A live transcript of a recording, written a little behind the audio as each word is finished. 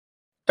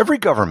Every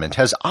government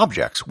has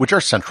objects which are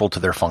central to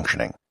their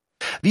functioning.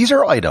 These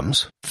are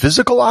items,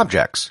 physical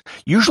objects,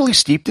 usually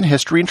steeped in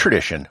history and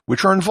tradition,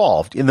 which are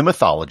involved in the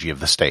mythology of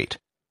the state.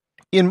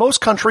 In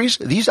most countries,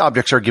 these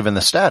objects are given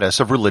the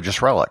status of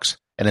religious relics,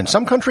 and in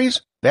some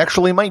countries, they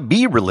actually might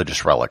be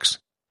religious relics.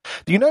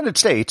 The United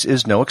States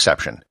is no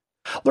exception.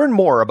 Learn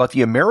more about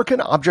the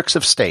American objects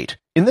of state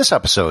in this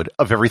episode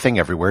of Everything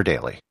Everywhere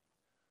Daily.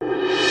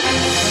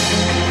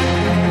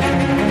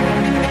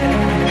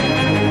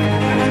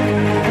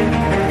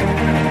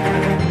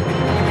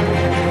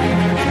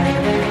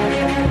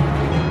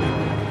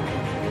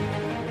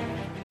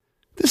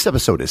 This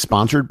episode is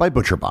sponsored by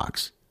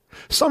ButcherBox.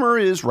 Summer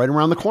is right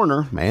around the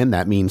corner, and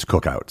that means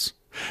cookouts.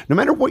 No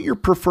matter what your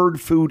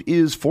preferred food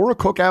is for a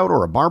cookout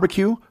or a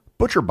barbecue,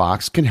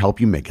 ButcherBox can help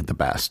you make it the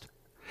best.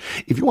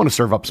 If you want to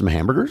serve up some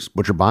hamburgers,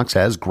 ButcherBox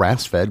has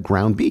grass-fed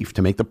ground beef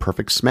to make the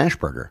perfect smash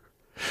burger.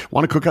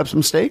 Want to cook up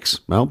some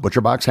steaks? Well,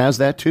 ButcherBox has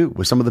that too,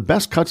 with some of the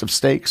best cuts of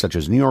steak such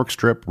as New York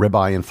strip,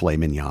 ribeye, and filet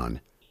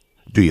mignon.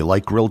 Do you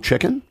like grilled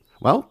chicken?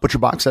 Well,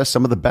 ButcherBox has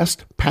some of the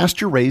best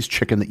pasture-raised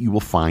chicken that you will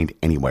find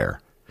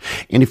anywhere.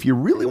 And if you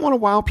really want to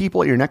wow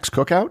people at your next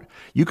cookout,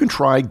 you can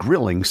try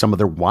grilling some of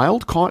their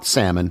wild-caught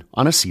salmon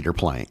on a cedar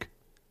plank.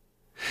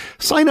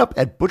 Sign up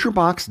at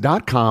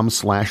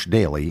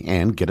butcherbox.com/daily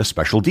and get a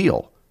special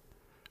deal.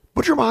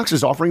 ButcherBox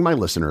is offering my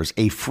listeners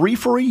a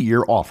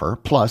free-for-a-year offer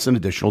plus an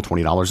additional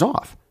 $20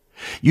 off.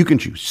 You can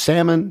choose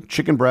salmon,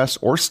 chicken breasts,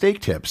 or steak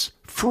tips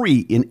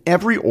free in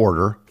every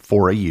order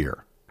for a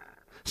year.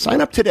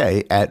 Sign up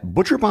today at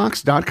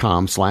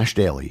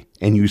butcherbox.com/daily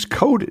and use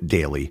code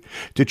DAILY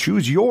to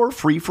choose your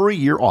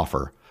free-for-a-year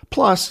offer,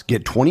 plus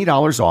get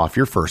 $20 off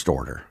your first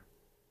order.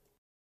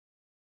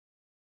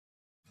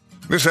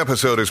 This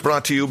episode is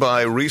brought to you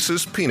by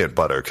Reese's Peanut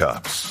Butter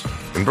Cups.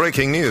 In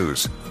breaking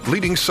news,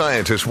 leading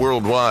scientists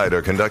worldwide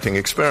are conducting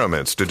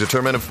experiments to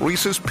determine if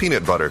Reese's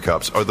Peanut Butter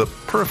Cups are the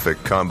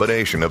perfect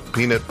combination of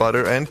peanut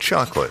butter and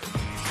chocolate.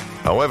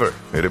 However,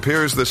 it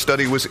appears the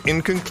study was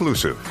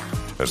inconclusive,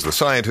 as the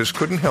scientists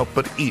couldn't help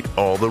but eat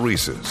all the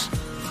Reese's.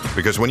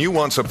 Because when you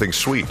want something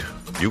sweet,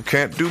 you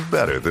can't do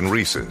better than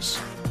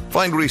Reese's.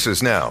 Find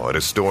Reese's now at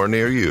a store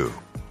near you.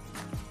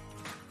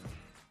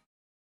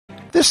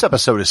 This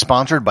episode is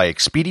sponsored by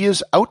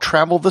Expedia's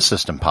Out-Travel the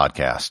System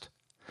podcast.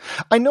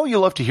 I know you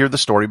love to hear the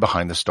story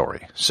behind the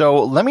story,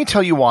 so let me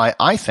tell you why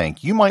I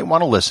think you might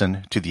want to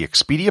listen to the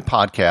Expedia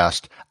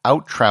podcast,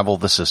 Out-Travel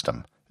the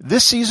System.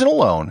 This season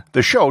alone,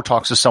 the show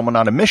talks to someone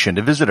on a mission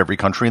to visit every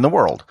country in the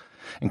world.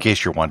 In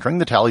case you're wondering,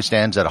 the tally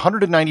stands at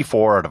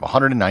 194 out of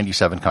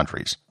 197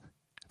 countries.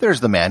 There's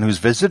the man who's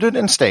visited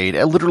and stayed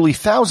at literally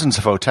thousands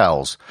of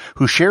hotels,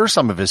 who shares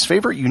some of his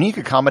favorite unique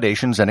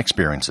accommodations and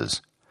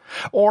experiences.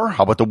 Or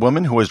how about the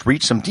woman who has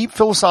reached some deep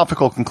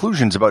philosophical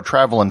conclusions about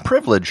travel and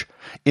privilege,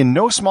 in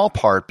no small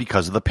part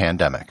because of the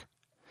pandemic.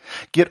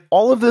 Get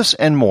all of this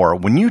and more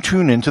when you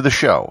tune into the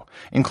show,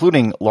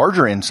 including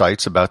larger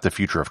insights about the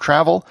future of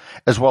travel,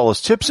 as well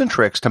as tips and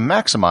tricks to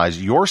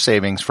maximize your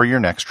savings for your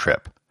next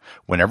trip,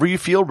 whenever you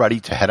feel ready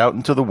to head out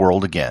into the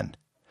world again.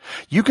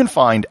 You can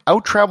find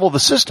Out-Travel the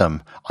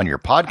System on your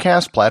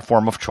podcast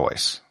platform of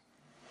choice.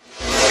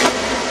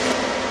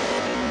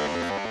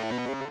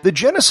 The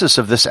genesis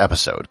of this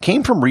episode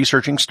came from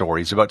researching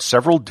stories about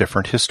several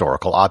different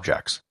historical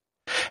objects.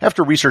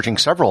 After researching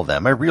several of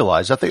them, I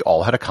realized that they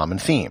all had a common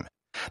theme.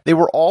 They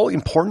were all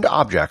important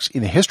objects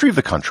in the history of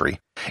the country,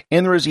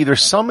 and there is either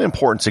some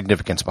important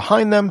significance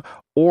behind them,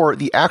 or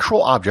the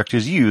actual object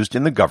is used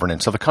in the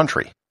governance of the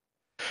country.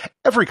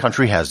 Every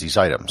country has these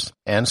items,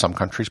 and some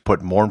countries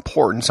put more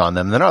importance on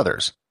them than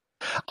others.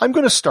 I'm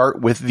going to start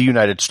with the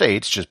United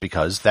States just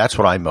because that's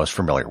what I'm most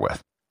familiar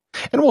with.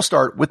 And we'll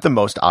start with the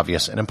most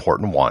obvious and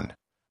important one,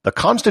 the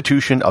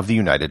Constitution of the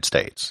United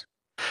States.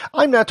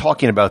 I'm not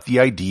talking about the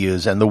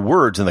ideas and the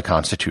words in the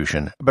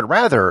Constitution, but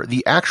rather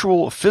the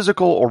actual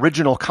physical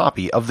original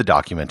copy of the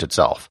document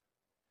itself.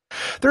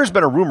 There's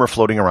been a rumor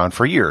floating around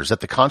for years that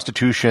the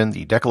Constitution,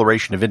 the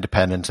Declaration of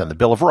Independence, and the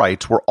Bill of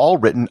Rights were all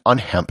written on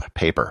hemp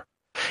paper.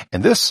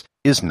 And this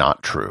is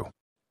not true.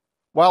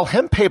 While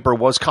hemp paper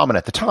was common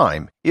at the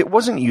time, it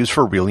wasn't used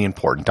for really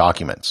important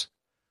documents.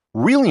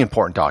 Really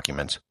important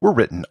documents were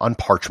written on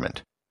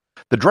parchment.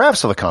 The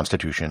drafts of the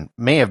Constitution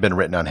may have been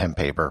written on hemp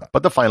paper,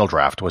 but the final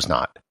draft was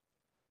not.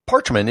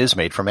 Parchment is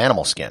made from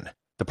animal skin.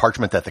 The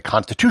parchment that the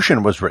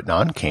Constitution was written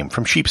on came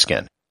from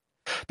sheepskin.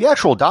 The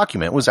actual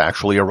document was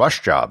actually a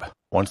rush job.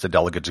 Once the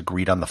delegates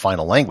agreed on the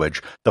final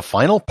language, the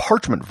final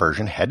parchment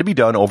version had to be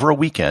done over a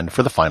weekend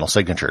for the final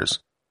signatures.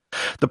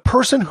 The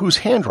person whose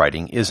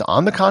handwriting is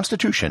on the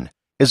Constitution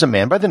is a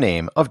man by the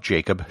name of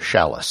Jacob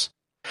Shallus.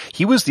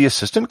 He was the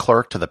assistant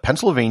clerk to the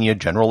Pennsylvania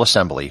General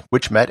Assembly,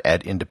 which met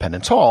at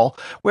Independence Hall,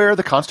 where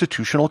the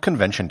Constitutional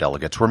Convention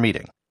delegates were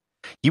meeting.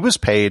 He was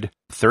paid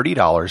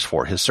 $30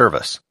 for his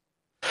service.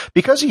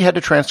 Because he had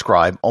to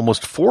transcribe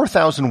almost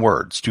 4,000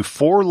 words to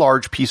 4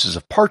 large pieces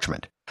of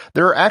parchment,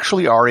 there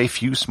actually are a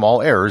few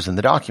small errors in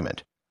the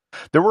document.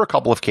 There were a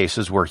couple of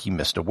cases where he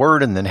missed a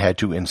word and then had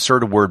to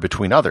insert a word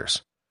between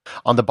others.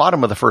 On the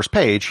bottom of the first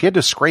page, he had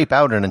to scrape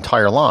out an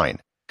entire line.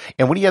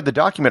 And when he had the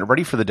document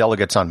ready for the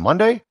delegates on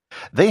Monday,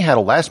 they had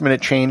a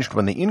last-minute change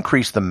when they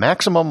increased the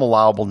maximum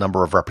allowable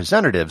number of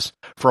representatives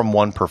from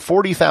 1 per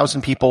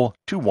 40,000 people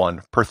to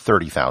 1 per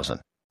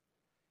 30,000.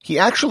 He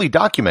actually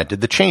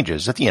documented the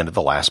changes at the end of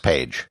the last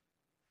page.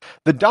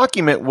 The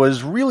document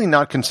was really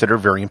not considered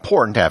very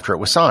important after it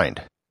was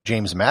signed.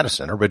 James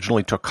Madison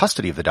originally took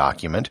custody of the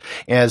document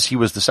as he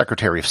was the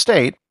Secretary of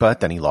State,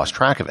 but then he lost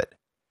track of it.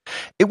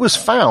 It was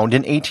found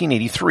in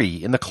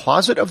 1883 in the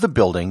closet of the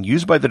building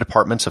used by the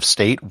Departments of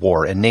State,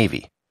 War, and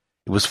Navy.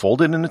 It was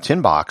folded in a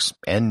tin box,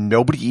 and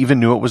nobody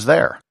even knew it was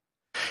there.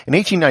 In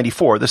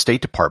 1894, the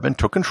State Department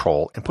took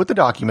control and put the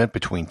document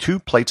between two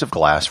plates of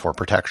glass for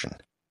protection.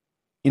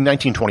 In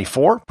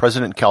 1924,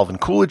 President Calvin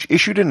Coolidge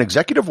issued an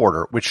executive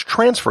order which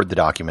transferred the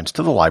documents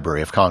to the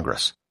Library of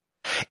Congress.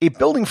 A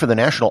building for the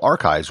National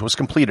Archives was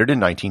completed in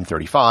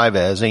 1935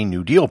 as a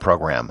New Deal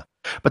program,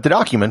 but the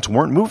documents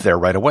weren't moved there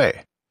right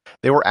away.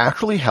 They were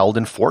actually held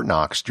in Fort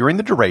Knox during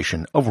the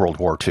duration of World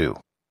War II.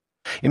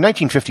 In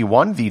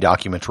 1951, the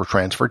documents were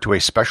transferred to a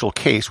special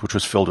case which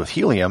was filled with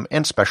helium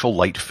and special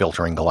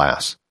light-filtering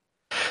glass.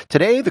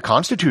 Today, the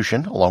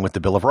Constitution, along with the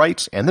Bill of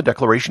Rights and the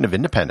Declaration of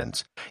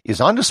Independence,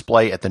 is on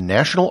display at the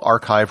National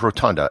Archive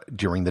Rotunda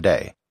during the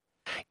day.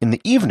 In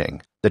the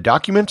evening, the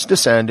documents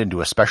descend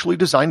into a specially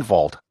designed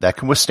vault that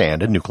can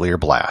withstand a nuclear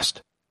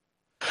blast.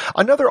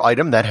 Another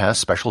item that has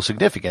special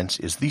significance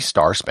is the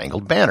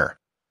Star-Spangled Banner.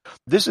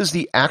 This is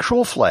the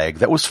actual flag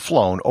that was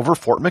flown over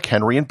Fort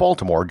McHenry in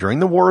Baltimore during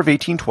the War of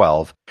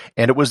 1812,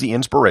 and it was the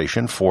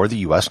inspiration for the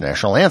U.S.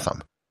 national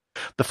anthem.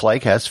 The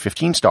flag has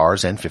 15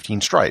 stars and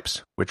 15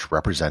 stripes, which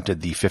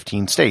represented the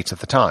 15 states at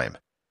the time.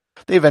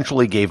 They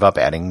eventually gave up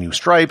adding new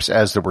stripes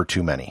as there were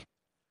too many.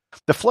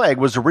 The flag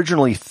was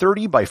originally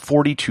 30 by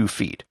 42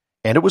 feet,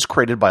 and it was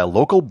created by a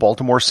local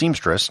Baltimore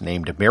seamstress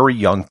named Mary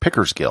Young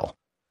Pickersgill.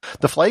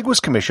 The flag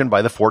was commissioned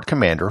by the fort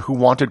commander who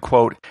wanted,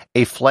 quote,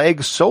 a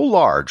flag so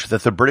large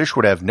that the British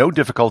would have no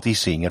difficulty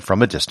seeing it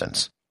from a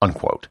distance,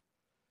 unquote.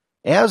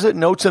 As it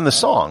notes in the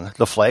song,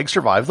 the flag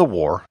survived the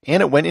war,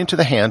 and it went into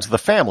the hands of the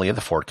family of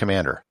the fort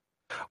commander.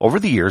 Over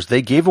the years,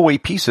 they gave away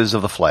pieces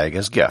of the flag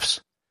as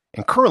gifts,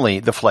 and currently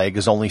the flag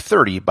is only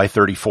 30 by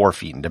 34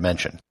 feet in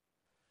dimension.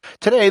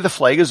 Today, the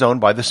flag is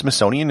owned by the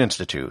Smithsonian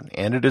Institute,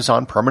 and it is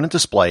on permanent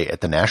display at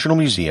the National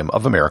Museum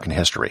of American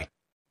History.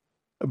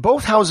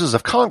 Both houses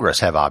of Congress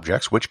have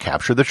objects which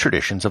capture the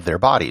traditions of their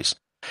bodies.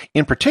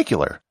 In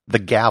particular, the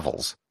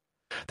gavels.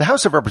 The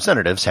House of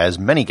Representatives has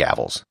many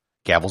gavels.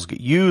 Gavels get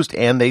used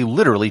and they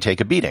literally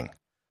take a beating.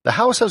 The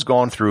House has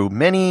gone through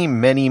many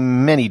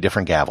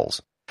different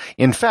gavels.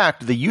 In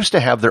fact, they used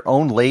to have their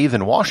own lathe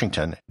in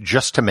Washington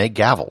just to make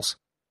gavels.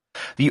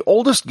 The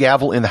oldest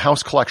gavel in the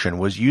House collection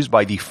was used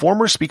by the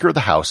former Speaker of the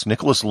House,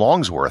 Nicholas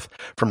Longsworth,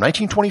 from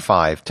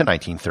 1925 to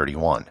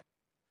 1931.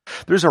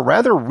 There's a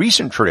rather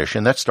recent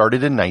tradition that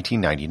started in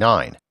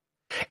 1999.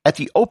 At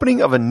the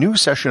opening of a new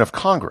session of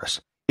Congress,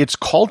 it's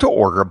called to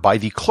order by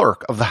the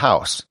clerk of the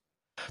House.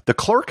 The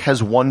clerk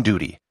has one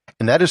duty,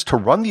 and that is to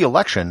run the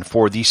election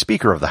for the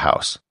Speaker of the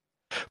House.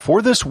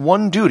 For this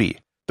one duty,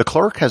 the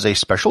clerk has a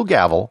special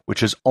gavel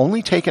which is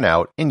only taken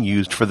out and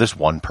used for this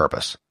one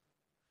purpose.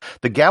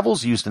 The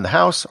gavels used in the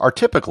House are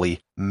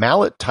typically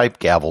mallet-type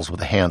gavels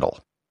with a handle.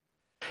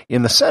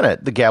 In the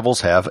Senate, the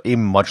gavels have a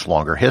much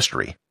longer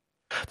history.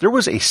 There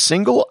was a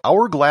single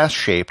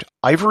hourglass-shaped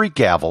ivory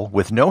gavel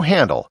with no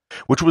handle,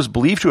 which was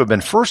believed to have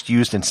been first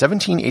used in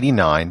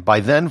 1789 by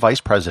then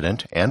Vice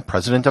President and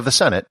President of the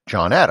Senate,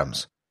 John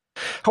Adams.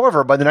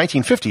 However, by the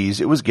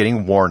 1950s, it was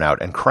getting worn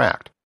out and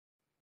cracked.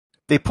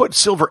 They put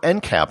silver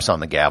end caps on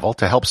the gavel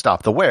to help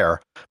stop the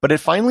wear, but it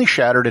finally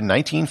shattered in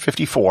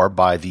 1954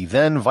 by the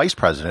then Vice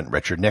President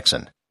Richard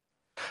Nixon.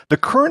 The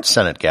current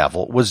Senate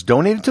gavel was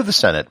donated to the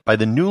Senate by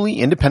the newly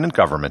independent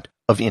government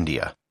of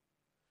India.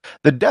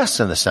 The desks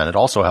in the Senate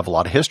also have a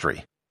lot of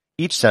history.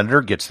 Each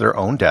senator gets their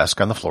own desk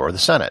on the floor of the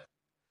Senate.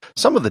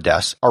 Some of the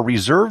desks are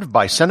reserved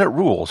by Senate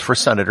rules for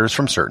senators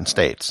from certain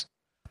states.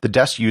 The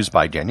desks used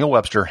by Daniel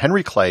Webster,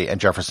 Henry Clay, and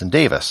Jefferson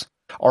Davis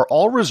are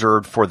all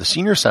reserved for the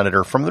senior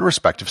senator from the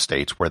respective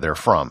states where they're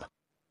from.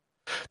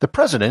 The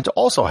president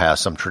also has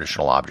some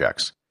traditional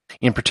objects,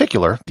 in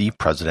particular the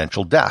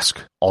presidential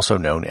desk, also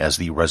known as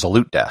the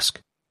Resolute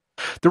desk.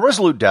 The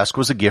Resolute desk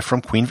was a gift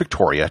from Queen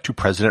Victoria to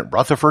President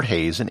Rutherford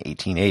Hayes in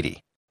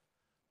 1880.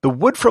 The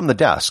wood from the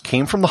desk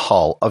came from the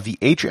hull of the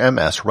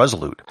HMS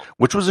Resolute,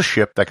 which was a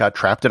ship that got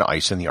trapped in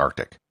ice in the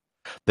Arctic.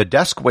 The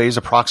desk weighs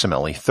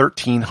approximately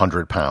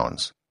 1,300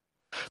 pounds.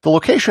 The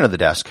location of the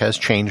desk has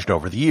changed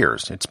over the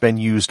years. It's been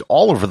used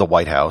all over the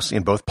White House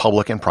in both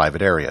public and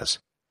private areas.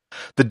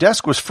 The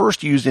desk was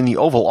first used in the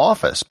Oval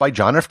Office by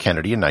John F.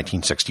 Kennedy in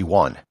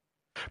 1961.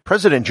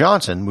 President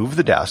Johnson moved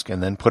the desk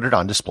and then put it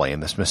on display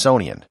in the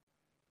Smithsonian.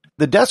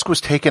 The desk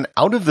was taken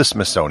out of the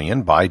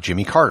Smithsonian by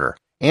Jimmy Carter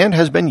and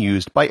has been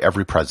used by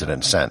every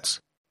president since.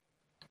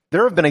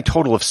 There have been a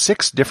total of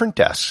 6 different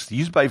desks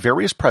used by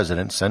various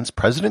presidents since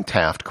President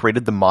Taft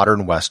created the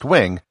modern West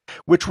Wing,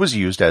 which was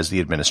used as the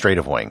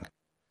administrative wing.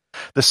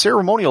 The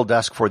ceremonial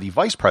desk for the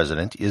vice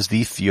president is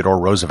the Theodore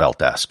Roosevelt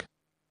desk.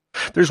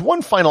 There's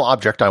one final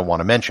object I want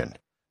to mention.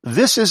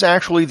 This is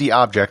actually the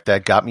object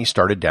that got me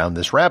started down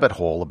this rabbit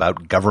hole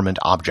about government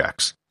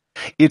objects.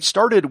 It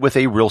started with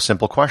a real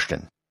simple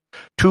question.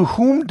 To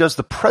whom does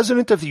the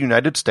President of the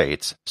United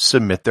States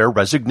submit their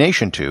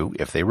resignation to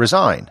if they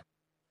resign?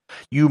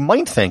 You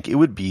might think it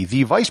would be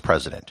the Vice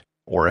President,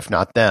 or if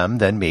not them,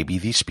 then maybe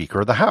the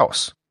Speaker of the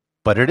House.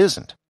 But it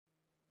isn't.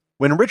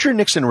 When Richard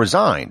Nixon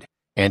resigned,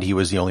 and he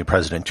was the only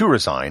president to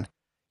resign,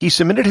 he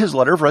submitted his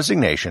letter of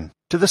resignation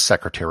to the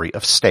Secretary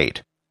of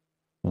State.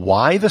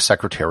 Why the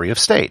Secretary of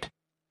State?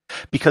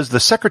 Because the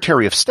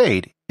Secretary of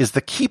State is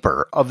the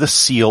keeper of the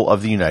seal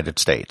of the United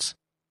States.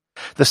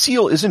 The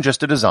seal isn't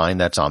just a design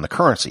that's on the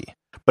currency,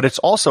 but it's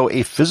also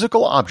a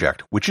physical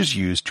object which is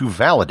used to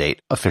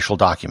validate official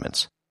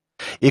documents.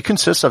 It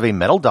consists of a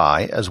metal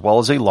die as well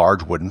as a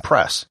large wooden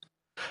press.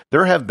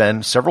 There have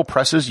been several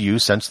presses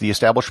used since the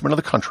establishment of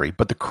the country,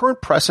 but the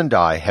current press and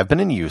die have been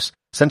in use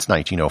since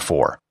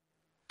 1904.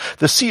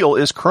 The seal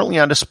is currently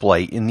on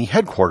display in the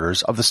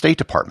headquarters of the State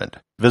Department,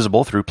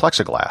 visible through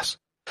plexiglass.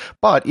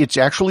 But it's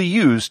actually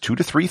used 2,000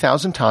 to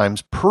 3,000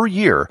 times per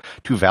year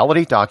to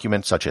validate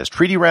documents such as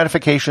treaty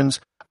ratifications,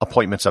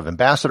 appointments of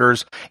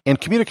ambassadors, and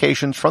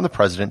communications from the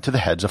president to the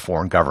heads of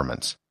foreign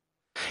governments.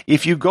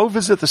 If you go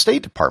visit the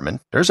State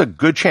Department, there's a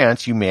good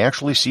chance you may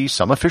actually see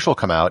some official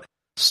come out,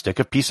 stick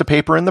a piece of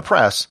paper in the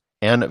press,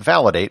 and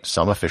validate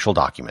some official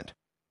document.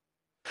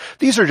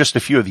 These are just a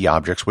few of the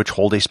objects which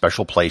hold a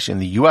special place in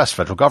the U.S.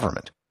 federal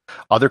government.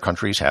 Other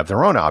countries have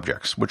their own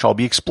objects, which I'll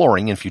be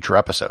exploring in future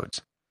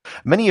episodes.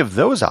 Many of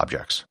those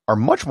objects are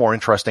much more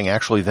interesting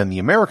actually than the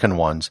American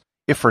ones,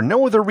 if for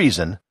no other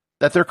reason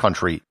that their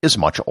country is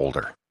much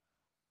older.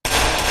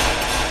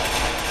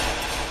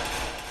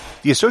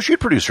 The associate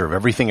producer of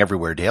Everything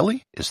Everywhere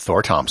Daily is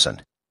Thor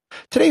Thompson.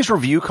 Today's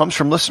review comes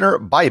from listener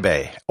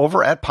Baibe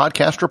over at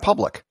Podcast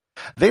Republic.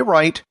 They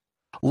write,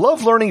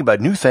 "Love learning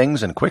about new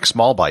things in quick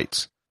small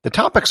bites. The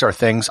topics are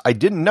things I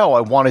didn't know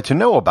I wanted to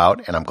know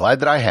about, and I'm glad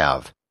that I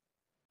have."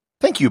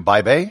 Thank you,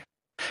 Baibe.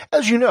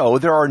 As you know,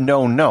 there are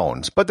known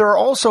knowns, but there are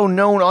also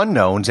known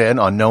unknowns and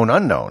unknown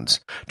unknowns.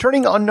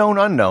 Turning unknown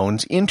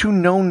unknowns into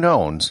known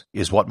knowns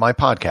is what my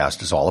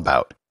podcast is all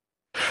about.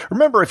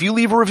 Remember, if you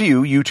leave a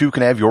review, you too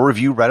can have your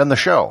review read on the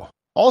show.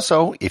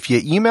 Also, if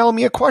you email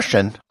me a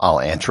question, I'll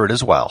answer it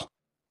as well.